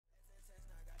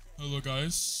Hello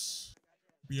guys,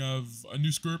 we have a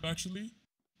new script actually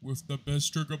with the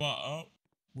best trigger bot out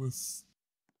with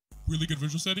really good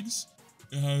visual settings.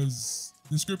 This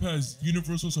script has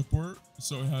universal support,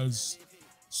 so it has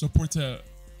support to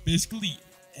basically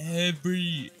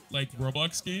every like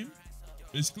Roblox game,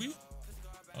 basically.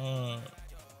 The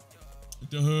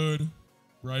Hood,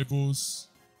 Rivals,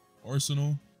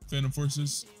 Arsenal, Phantom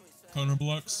Forces, Counter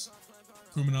Blocks,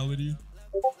 Criminality,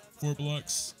 4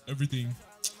 blocks, everything.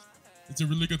 It's a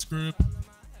really good script.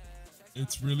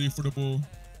 It's really affordable.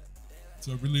 It's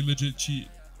a really legit cheat,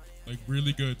 like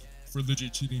really good for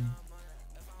legit cheating.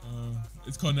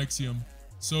 It's called Nexium.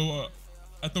 So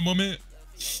at the moment,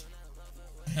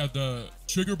 I have the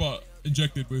trigger bot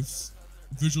injected with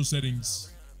visual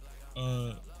settings.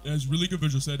 It has really good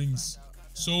visual settings.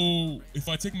 So if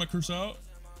I take my cursor out,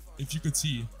 if you could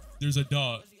see, there's a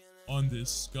dot on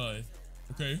this guy.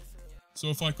 Okay, so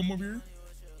if I come over here,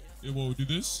 it will do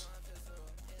this.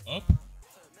 Up.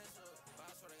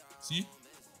 See?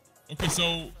 Okay,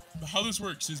 so how this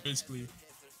works is basically,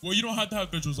 well, you don't have to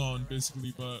have visuals on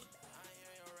basically, but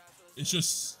it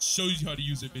just shows you how to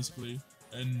use it basically,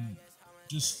 and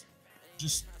just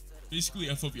basically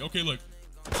FOV. Okay, look.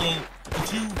 So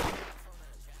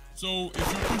if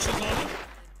your cursor's on it,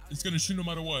 it's gonna shoot no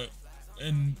matter what.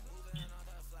 And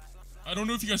I don't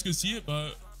know if you guys can see it,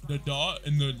 but the dot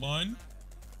and the line,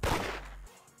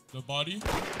 the body,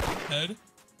 head.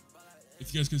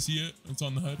 If you guys can see it, it's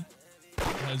on the head. It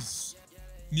has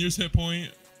nearest hit point,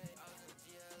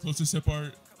 closest hit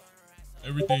part,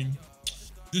 everything.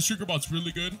 This trigger bot's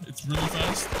really good. It's really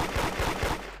fast.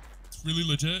 It's really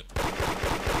legit.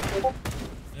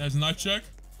 It has knife check,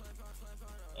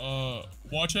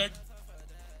 wall check.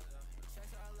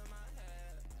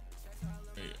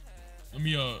 Wait, let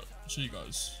me show you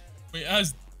guys. Wait, it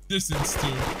has distance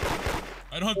too.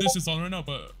 I don't have distance on right now,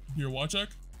 but here, wall check.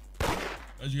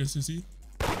 As you guys can see,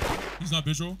 he's not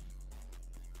visual.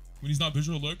 When he's not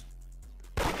visual, look.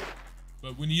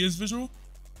 But when he is visual,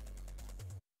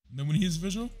 and then when he is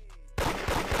visual,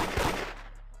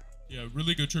 yeah,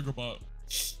 really good trigger bot.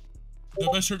 The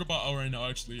best trigger bot out right now,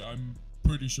 actually. I'm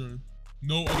pretty sure.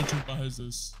 No other trigger bot has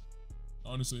this,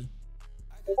 honestly.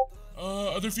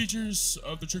 Other features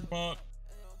of the trigger bot: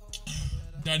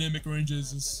 dynamic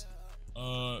ranges,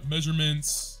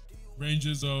 measurements,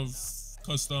 ranges of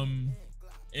custom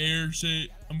air shit,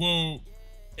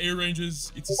 air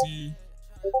ranges, etc.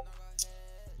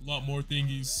 A lot more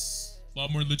thingies, a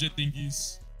lot more legit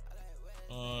thingies.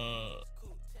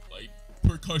 Like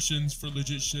percussions for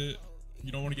legit shit.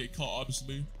 You don't want to get caught,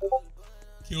 obviously.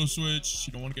 Kill switch,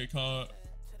 you don't want to get caught.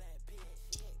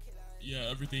 Yeah,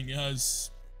 everything. It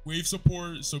has wave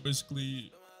support, so basically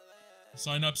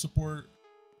synapse support,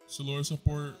 Solar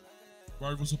support,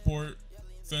 rival support,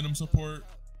 Phantom support.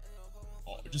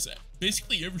 Just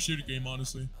basically every shooter game,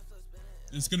 honestly.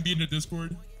 It's gonna be in the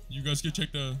Discord. You guys can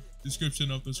check the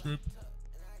description of the script.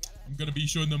 I'm gonna be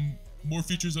showing them more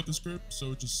features of the script,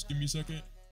 so just give me a second.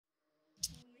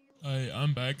 Alright,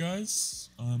 I'm back, guys.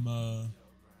 I'm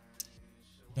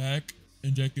back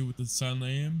injected with the silent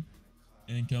aim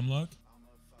and CAMLOCK.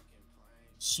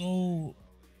 So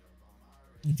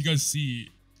if you guys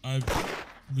see, I have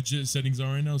legit settings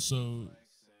on right now, so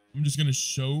I'm just gonna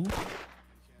show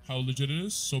how legit it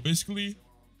is. So basically,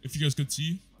 if you guys could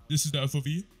see, this is the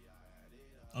FOV.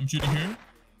 I'm shooting here.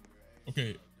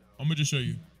 Okay, I'm gonna just show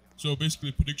you. So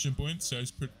basically, prediction point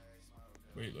says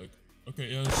wait, look. Okay,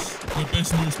 it has the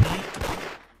best nearest point.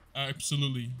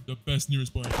 Absolutely, the best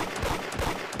nearest point.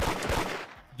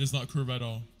 It does not curve at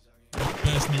all. The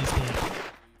best nearest point.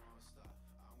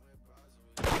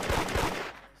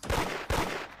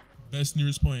 Best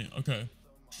nearest point. Okay.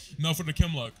 Now for the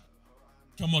CAMLOCK.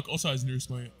 CAMLOCK also has nearest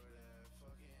point.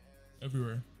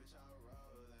 Everywhere.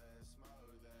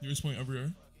 Nearest point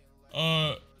everywhere.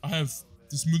 I have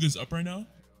the smoothest up right now.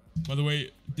 By the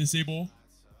way, disable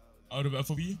out of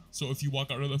FOV. So if you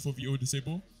walk out of the FOV, it will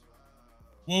disable.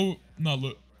 Well, not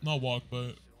walk,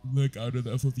 but look out of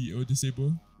the FOV, it will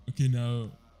disable. Okay, now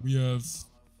we have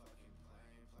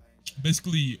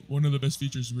basically one of the best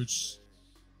features, which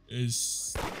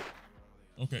is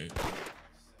okay.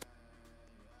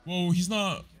 Well, he's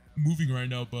not moving right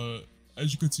now, but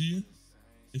as you can see,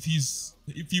 if he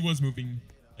was moving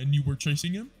and you were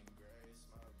chasing him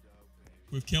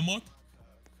with CAMLOCK,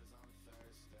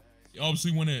 you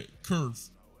obviously want to curve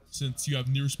since you have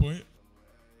nearest point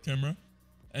camera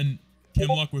and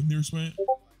CAMLOCK with nearest point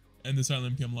and the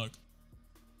silent aim CAMLOCK.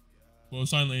 Well,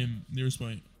 silent aim nearest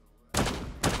point.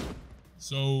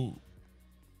 So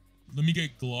let me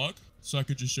get Glock so I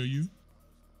could just show you.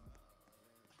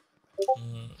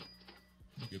 Let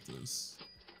me get this.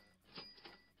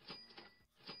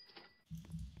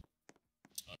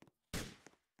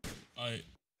 Alright.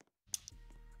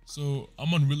 So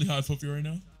I'm on really high FOV right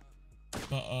now.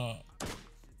 But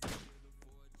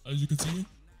as you can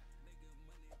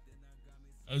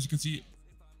see,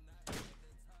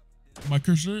 my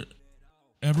cursor,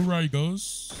 everywhere it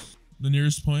goes, the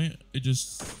nearest point, it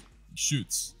just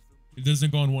shoots. It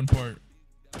doesn't go on one part.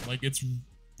 Like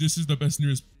this is the best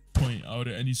nearest point out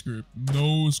of any script.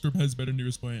 No script has better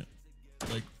nearest point.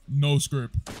 Like no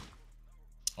script.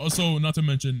 Also, not to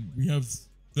mention, we have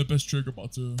the best trigger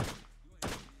bot too.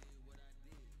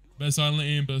 Best silent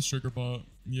aim, best trigger bot.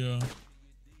 Yeah.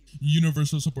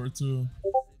 Universal support too.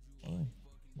 Oh,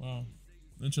 wow.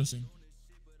 Interesting.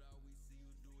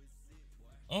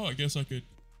 Oh, I guess I could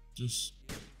just...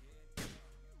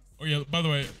 Oh yeah, by the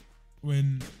way,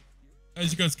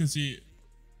 as you guys can see,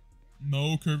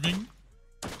 no curving.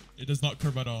 It does not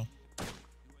curve at all.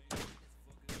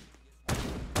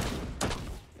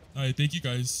 Alright, thank you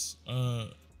guys.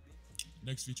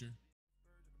 Next feature.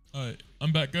 Alright,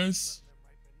 I'm back guys.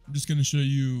 I'm just gonna show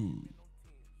you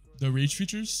the rage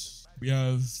features. We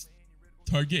have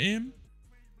target aim,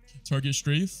 target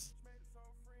strafe,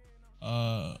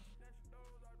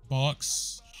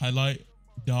 box, highlight,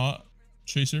 dot,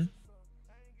 tracer.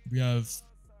 We have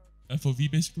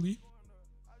FOV basically.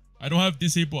 I don't have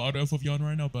disable auto FOV on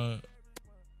right now, but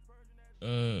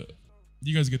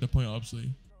you guys get the point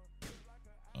obviously.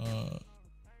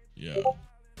 Yeah.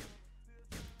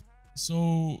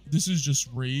 So this is just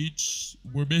rage.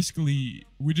 We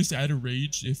just added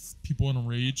rage if people want to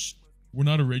rage. We're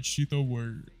not a rage cheat though,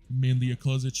 we're mainly a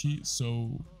closet cheat.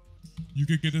 So you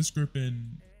could get this script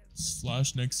in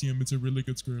 /Nexium. It's a really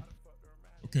good script.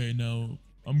 Okay, now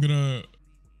I'm gonna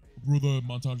rule the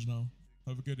montage now.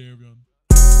 Have a good day everyone.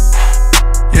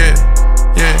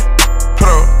 Yeah, pro,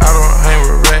 I don't hang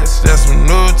with rats, that's some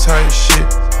new type shit.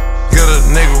 Get a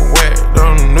nigga whacked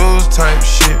on the news type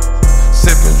shit.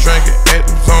 Sippin', drinkin',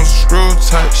 active on screw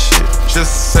type shit.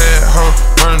 Just a sad hoe,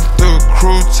 running through a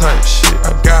crew type shit.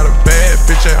 I got a bad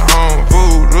bitch at home,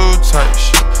 voodoo type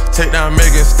shit. Take down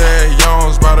Megan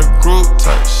Stallions by the group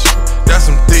type shit. That's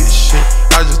some thick shit,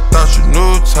 I just thought you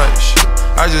knew type shit.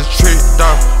 I just tricked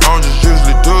off, I don't just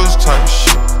usually do type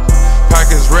shit.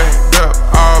 Pockets racked up,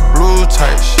 all blue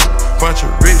type shit. Bunch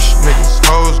of rich niggas,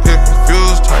 hoes get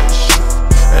confused type shit.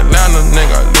 Atlanta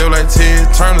nigga, I live like Ted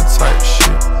Turner type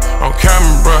shit. On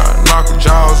camera, bro, I knock her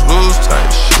jaws loose type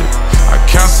shit. I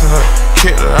cancel her,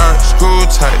 kicked her out of school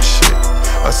type shit.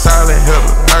 A silent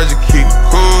hitter, I just keep it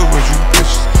cool with you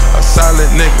bitches. A solid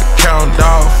nigga, counting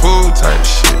dog food type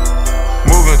shit.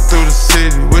 Moving through the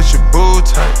city with your boo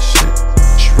type shit.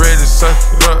 She ready to suck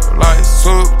it up like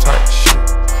soup type shit.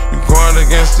 You going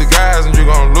against the guys and you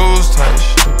gon' lose type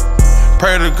shit.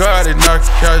 Pray to God they knock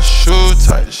you out your shoe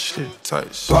type shit.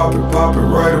 Pop it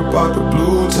right about the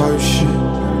blue type shit.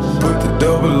 Put the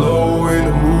double O in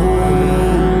the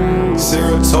moon.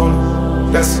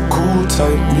 Serotonin, that's a cool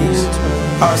type mix.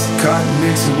 Oxycontin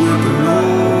mixing with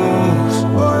balloons.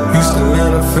 Houston,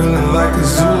 Atlanta feeling like a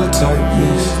zoo type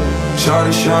mix.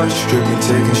 Shawty, stripping,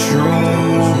 taking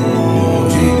shrooms.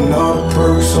 Eating all the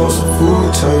perks on some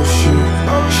food type shit.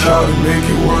 Shawty make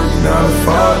it work 9 to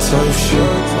 5 type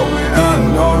shit.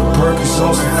 Eating all the perks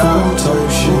on some food type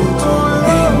shit.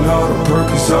 Eating all the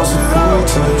perks on some food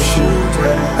type shit.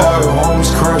 All the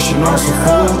homies crashing on some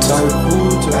food type.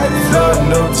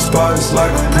 Flooding up the spot, it's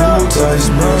like a pool type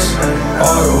mix.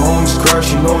 All the homies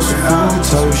crashing on some food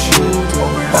type shit.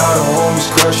 All the homies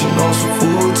crashing on some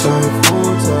food type.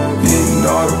 Eating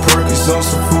all the perks on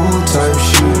some food type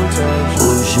shit.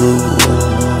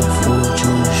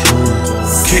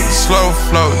 Kick slow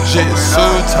flow, jitsu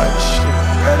type shit.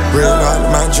 Real out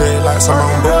my dread like some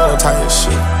on board type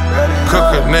shit.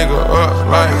 Cook a nigga up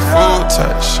like food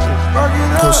type shit.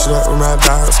 Push it up with my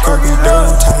dogs, cookie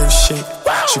dough type shit.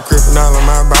 She gripping all of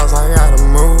my balls, I gotta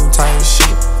move type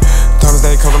shit. Thomas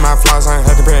they cover my flaws, I ain't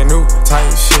had to brand new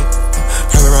type shit.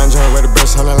 Hell around joint with the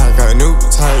brush, holler like a new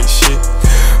type shit.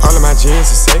 All of my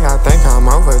jeans to say, I think I'm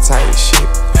over type shit.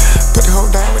 Put the whole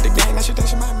down with the gang, that shit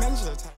my manager.